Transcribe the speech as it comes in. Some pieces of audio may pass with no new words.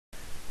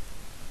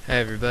Hi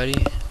everybody,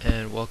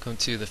 and welcome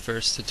to the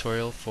first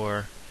tutorial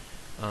for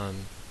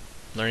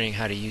learning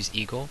how to use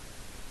Eagle.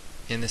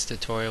 In this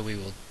tutorial we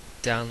will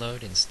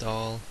download,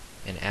 install,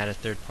 and add a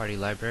third-party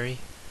library,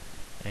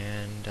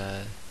 and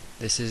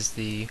this is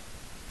the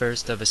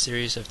first of a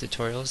series of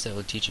tutorials that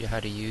will teach you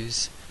how to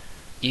use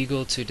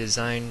Eagle to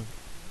design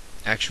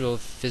actual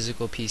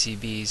physical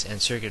PCBs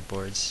and circuit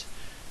boards,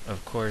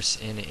 of course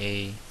in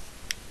a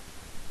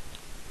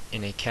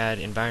CAD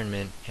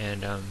environment,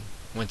 and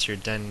once you're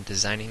done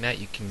designing that,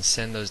 you can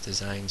send those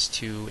designs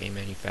to a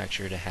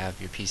manufacturer to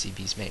have your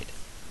PCBs made.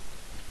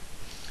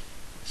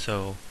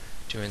 So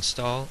to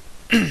install,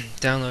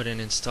 download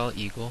and install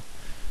Eagle,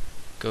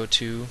 go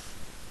to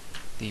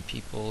the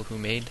people who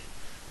made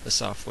the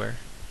software,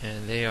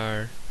 and they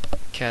are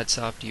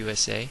CADsoft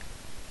USA.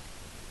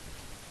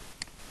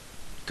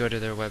 Go to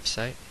their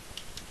website,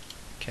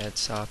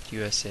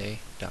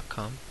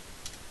 cadsoftusa.com.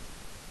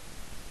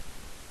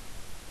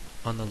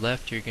 On the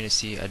left you're going to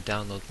see a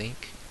download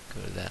link. Go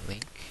to that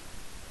link,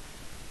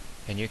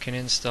 and you can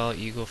install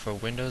Eagle for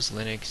Windows,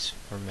 Linux,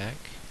 or Mac.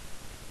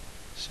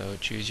 So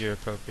choose your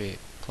appropriate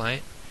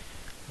client.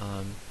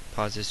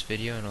 Pause this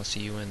video and I'll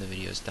see you when the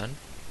video is done.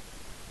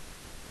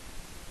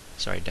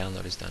 Sorry,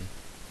 download is done.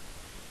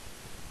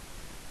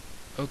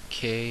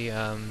 Okay,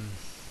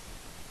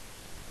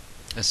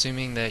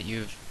 assuming that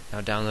you've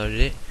now downloaded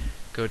it,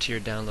 go to your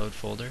download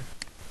folder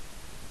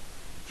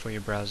for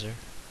your browser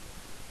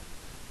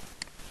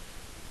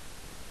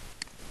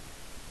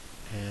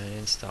and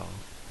install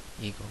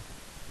Eagle.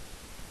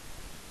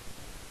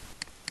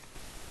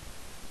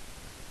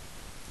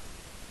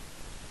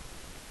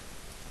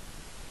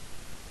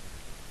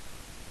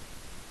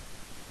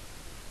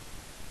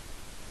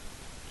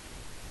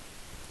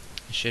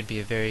 It should be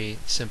a very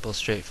simple,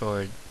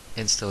 straightforward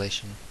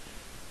installation.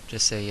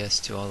 Just say yes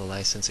to all the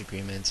license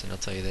agreements and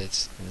it'll tell you that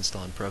it's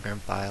installing program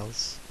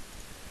files.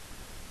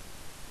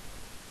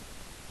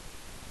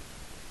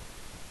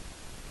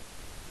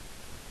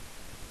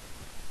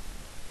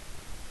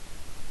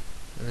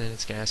 And then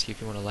it's going to ask you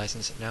if you want to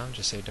license it now.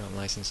 Just say don't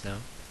license now.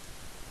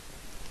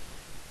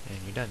 And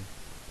you're done.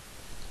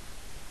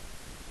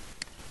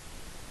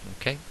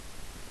 Okay.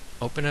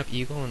 Open up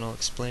Eagle and I'll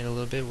explain a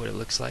little bit what it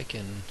looks like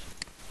and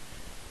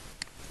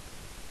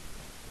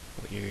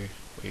what you're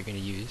going to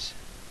use.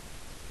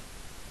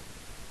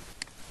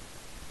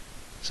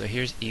 So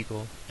here's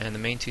Eagle, and the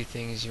main two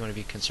things you want to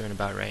be concerned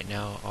about right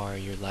now are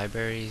your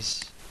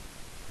libraries,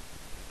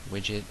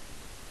 widget,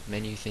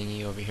 menu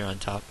thingy over here on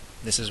top.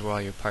 This is where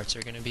all your parts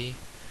are going to be,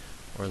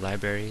 or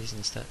libraries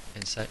and stuff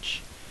and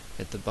such.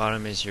 At the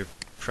bottom is your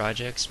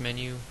projects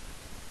menu.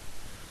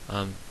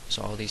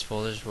 So all these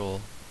folders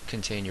will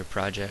contain your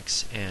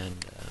projects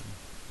and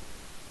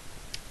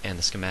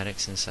the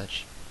schematics and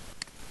such.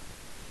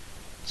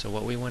 So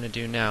what we want to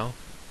do now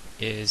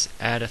is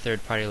add a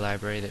third-party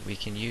library that we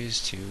can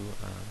use to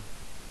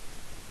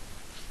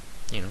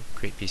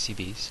create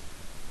PCBs.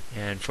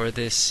 And for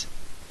this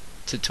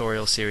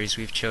tutorial series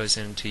we've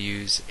chosen to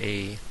use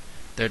a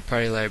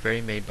third-party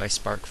library made by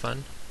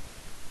SparkFun.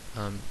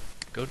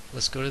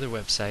 Let's go to their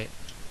website.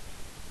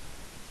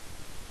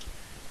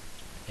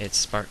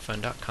 It's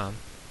sparkfun.com.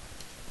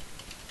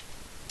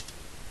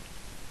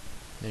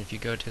 And if you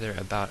go to their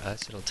About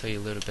Us, it'll tell you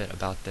a little bit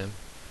about them.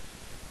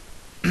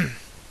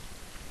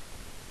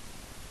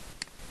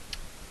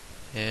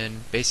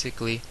 And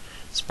basically,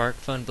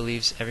 SparkFun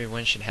believes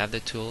everyone should have the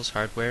tools,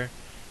 hardware,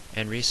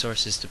 and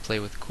resources to play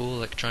with cool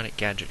electronic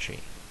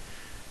gadgetry.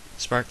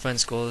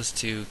 SparkFun's goal is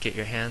to get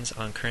your hands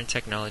on current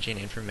technology and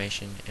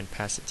information and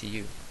pass it to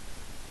you.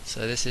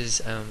 So this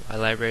is a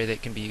library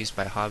that can be used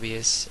by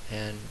hobbyists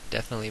and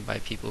definitely by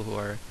people who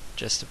are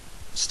just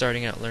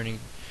starting out learning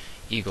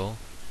Eagle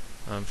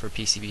for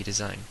PCB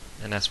design,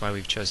 and that's why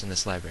we've chosen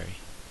this library.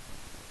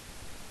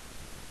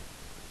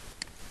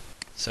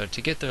 So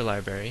to get their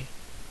library,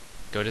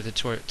 go to the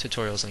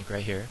tutorials link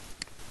right here.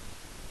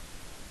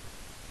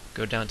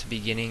 Go down to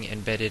Beginning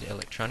Embedded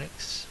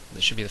Electronics.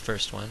 This should be the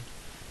first one.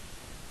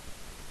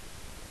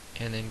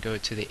 And then go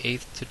to the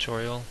 8th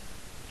tutorial,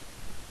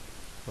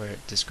 where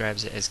it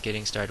describes it as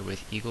getting started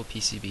with Eagle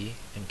PCB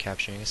and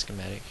capturing a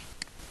schematic.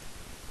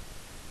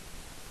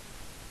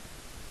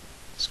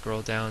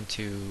 Scroll down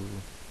to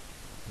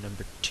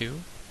number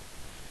 2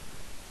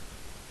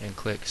 and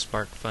click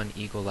SparkFun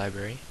Eagle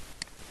Library.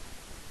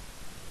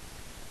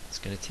 It's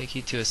going to take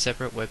you to a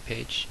separate web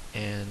page,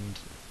 and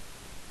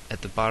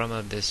at the bottom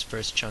of this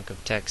first chunk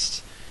of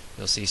text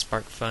you'll see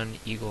SparkFun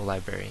Eagle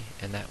Library,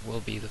 and that will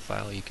be the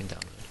file you can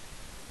download.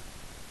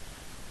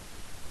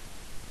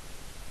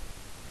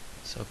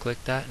 So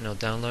click that and it'll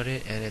download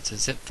it, and it's a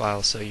zip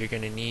file, so you're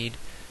going to need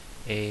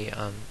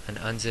an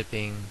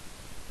unzipping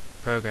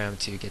program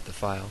to get the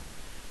file.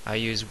 I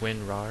use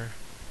WinRAR.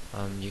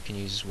 You can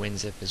use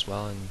WinZip as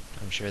well, and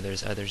I'm sure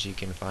there's others you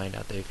can find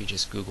out there if you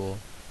just Google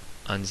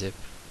unzip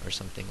or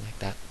something like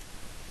that.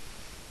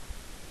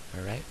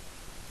 Alright.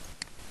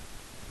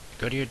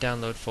 Go to your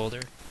download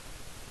folder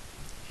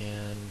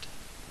and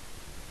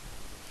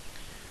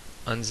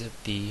unzip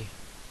the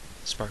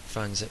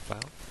SparkFun zip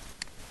file.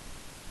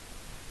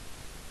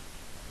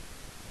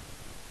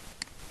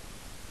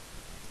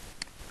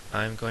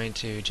 I'm going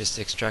to just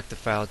extract the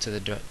file to the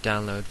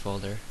download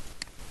folder.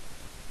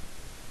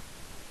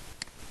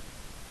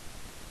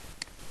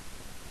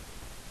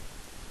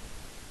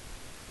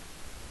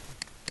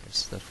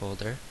 There's the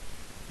folder,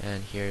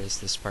 and here is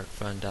the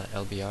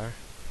sparkfun.lbr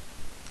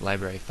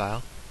library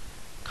file.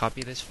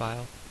 Copy this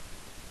file,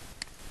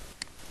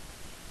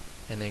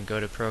 and then go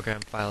to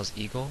Program Files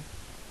Eagle,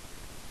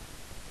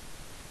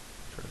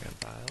 Program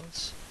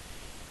Files,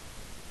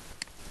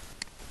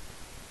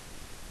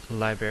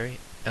 Library,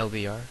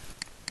 LBR,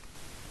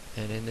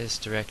 and in this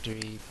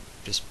directory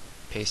just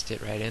paste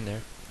it right in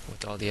there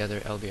with all the other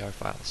LBR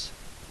files.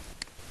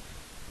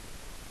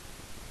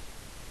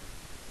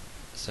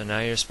 So now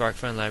your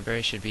SparkFun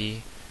library should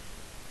be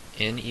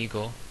in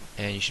Eagle,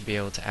 and you should be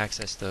able to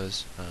access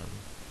those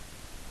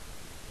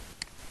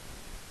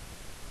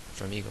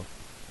from Eagle.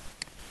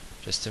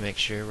 Just to make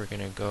sure, we're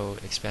going to go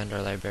expand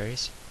our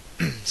libraries.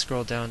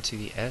 Scroll down to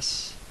the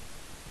S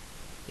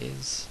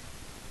is.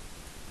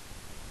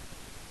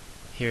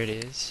 Here it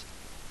is.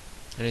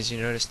 And as you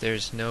notice,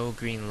 there's no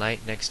green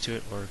light next to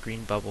it or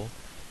green bubble.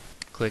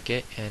 Click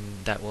it,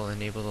 and that will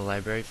enable the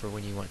library for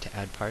when you want to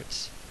add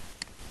parts.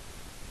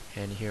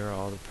 And here are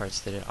all the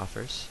parts that it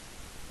offers.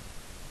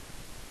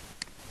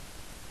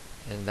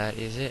 And that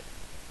is it.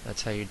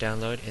 That's how you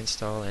download,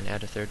 install, and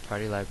add a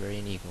third-party library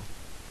in Eagle.